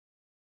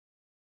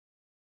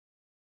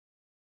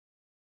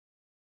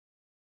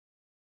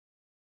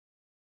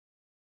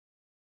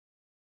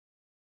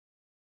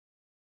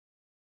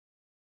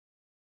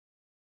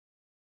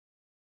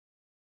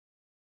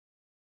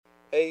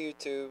Hey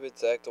YouTube, it's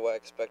Zach the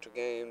Wax Spectral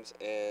Games,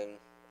 and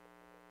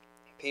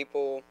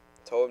people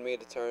told me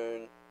to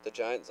turn the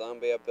giant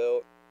zombie I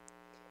built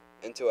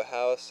into a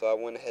house, so I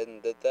went ahead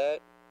and did that.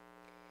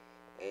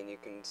 And you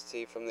can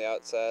see from the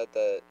outside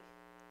that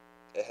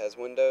it has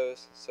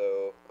windows,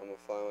 so I'm gonna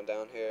fly on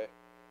down here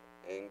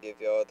and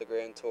give y'all the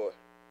grand tour.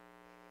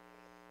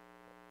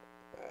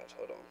 Alright,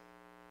 hold on.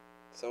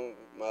 Some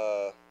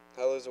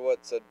Hellos or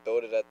what said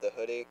build it at the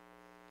hoodie,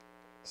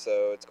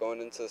 so it's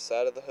going into the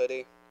side of the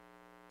hoodie.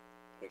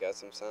 We got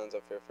some signs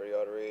up here for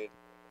y'all to read. It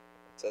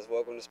says,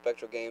 "Welcome to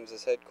Spectral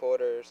Games'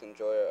 headquarters.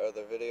 Enjoy our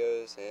other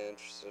videos and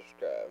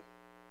subscribe."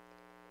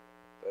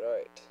 But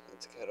alright,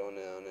 let's head on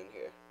down in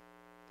here.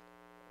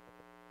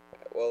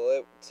 Right,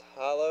 well, it's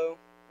hollow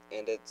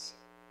and it's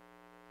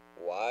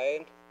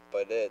wide,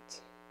 but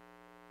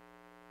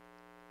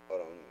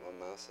hold on,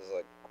 my mouse is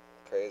like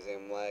crazy.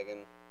 I'm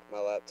lagging.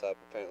 My laptop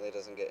apparently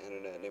doesn't get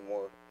internet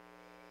anymore.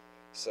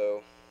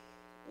 So,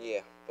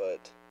 yeah, so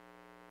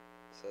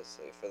let's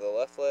see. For the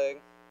left leg,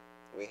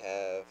 we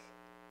have.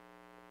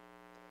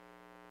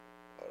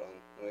 Hold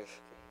on, let me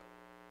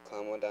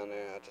climb one down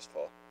there. I'll just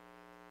fall.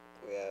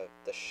 We have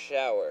the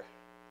shower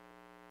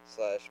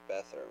slash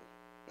bathroom.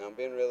 Now I'm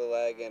being really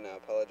laggy and I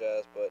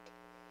apologize, but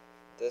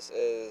this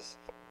is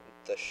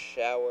the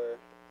shower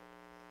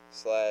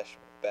slash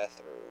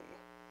bathroom.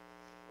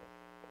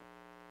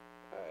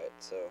 Alright,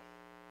 so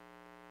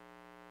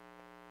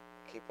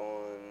keep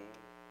on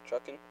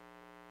trucking.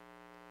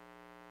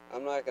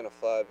 I'm not gonna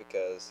fly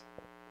because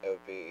it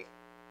would be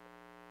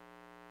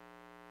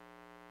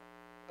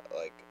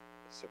like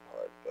super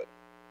hard, but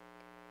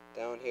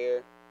down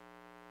here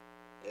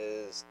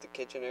is the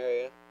kitchen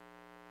area.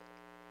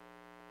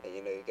 And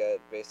you know, you got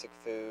basic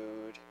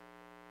food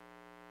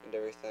and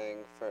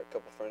everything, for a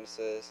couple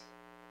furnaces.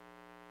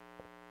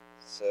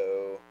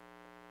 So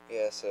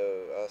yeah,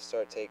 so I'll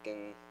start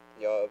taking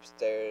y'all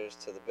upstairs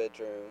to the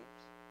bedrooms.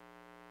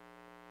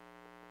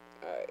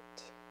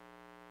 Alright.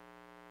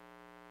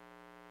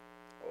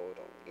 Hold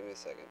on, give me a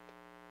second.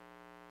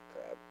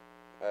 Crap.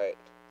 Alright.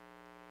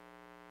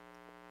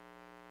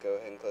 Go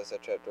ahead and close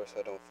that trapdoor so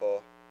I don't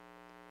fall.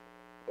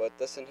 But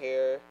this in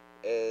here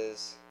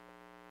is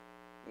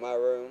my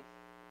room.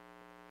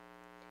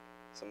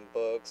 Some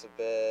books, a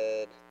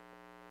bed.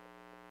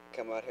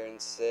 Come out here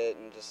and sit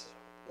and just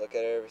look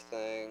at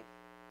everything.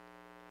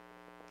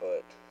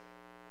 But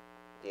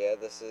yeah,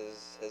 this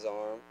is his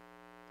arm.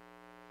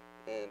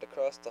 And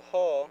across the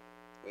hall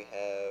we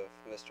have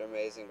Mr.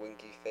 Amazing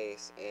Winky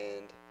Face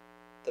and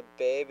the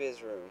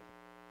baby's room.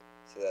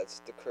 So that's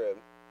the crib.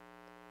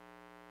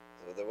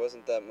 So there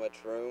wasn't that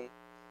much room,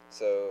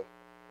 so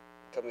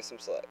cut me some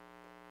slack.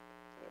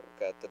 We've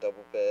got the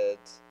double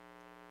beds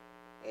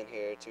in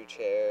here, 2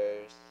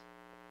 chairs,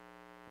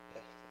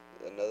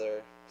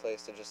 another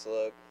place to just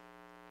look.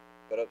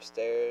 But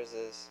upstairs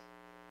is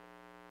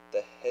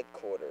the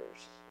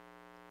headquarters.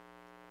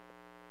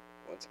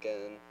 Once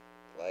again,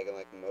 lagging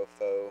like a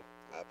mofo.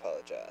 I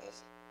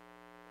apologize.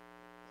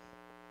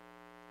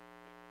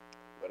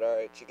 But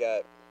alright, you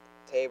got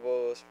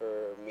tables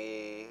for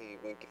me,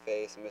 Winky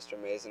Face, and Mr.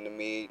 Amazing to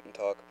meet and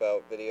talk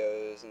about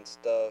videos and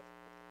stuff.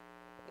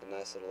 A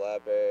nice little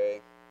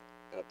library.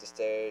 And up the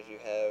stairs you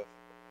have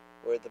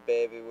where the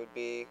baby would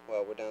be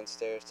while we're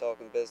downstairs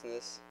talking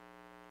business.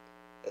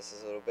 This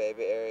is a little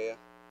baby area.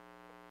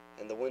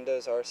 And the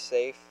windows are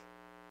safe.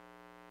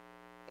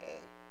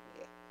 And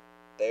yeah,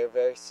 they are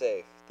very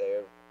safe. They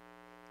are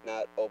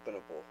not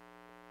openable.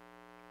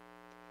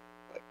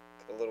 Like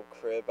a little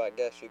crib, I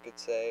guess you could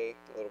say,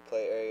 a little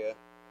play area.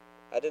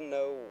 I didn't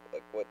know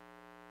like what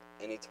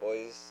any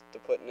toys to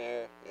put in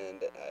there,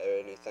 and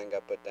anything I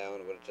put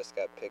down would have just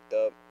got picked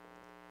up.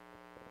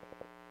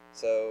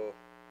 So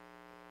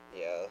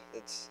yeah,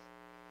 it's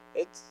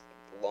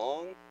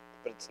long,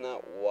 but it's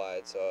not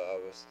wide, so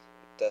I was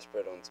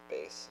desperate on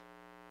space.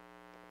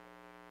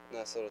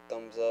 Nice little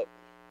thumbs up.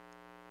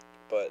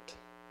 But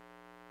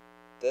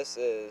this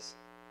is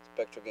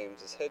Spectral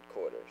Games'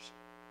 headquarters.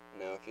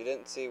 Now if you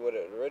didn't see what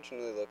it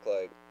originally looked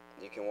like,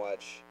 you can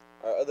watch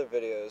our other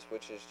videos,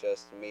 which is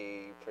just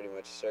me pretty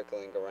much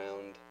circling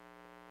around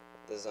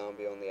the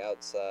zombie on the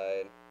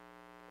outside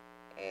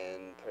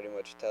and pretty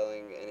much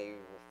telling any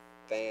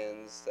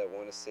fans that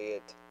want to see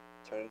it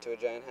turn into a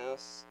giant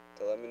house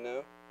to let me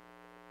know.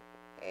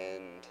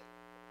 And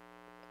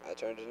I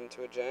turned it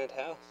into a giant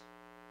house.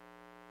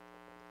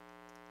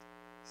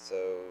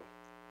 So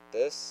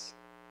this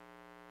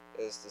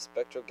is the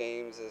Spectral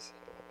Games'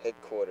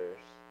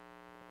 headquarters.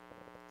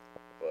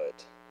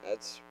 But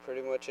that's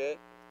pretty much it.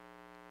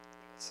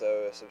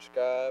 So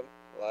subscribe,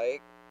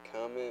 like,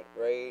 comment,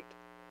 rate.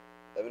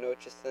 Let me know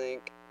what you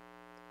think.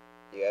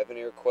 You have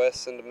any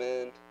requests, send them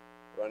in.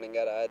 Running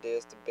out of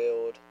ideas to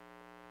build.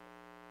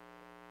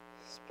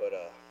 But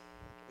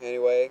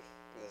anyway,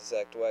 this is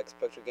Zach the Wax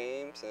Spectral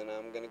Games, and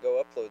I'm gonna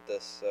go upload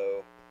this.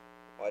 So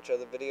watch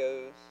other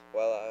videos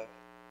while I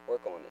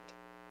work on it.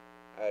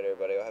 Alright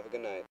everybody, well, have a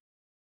good night.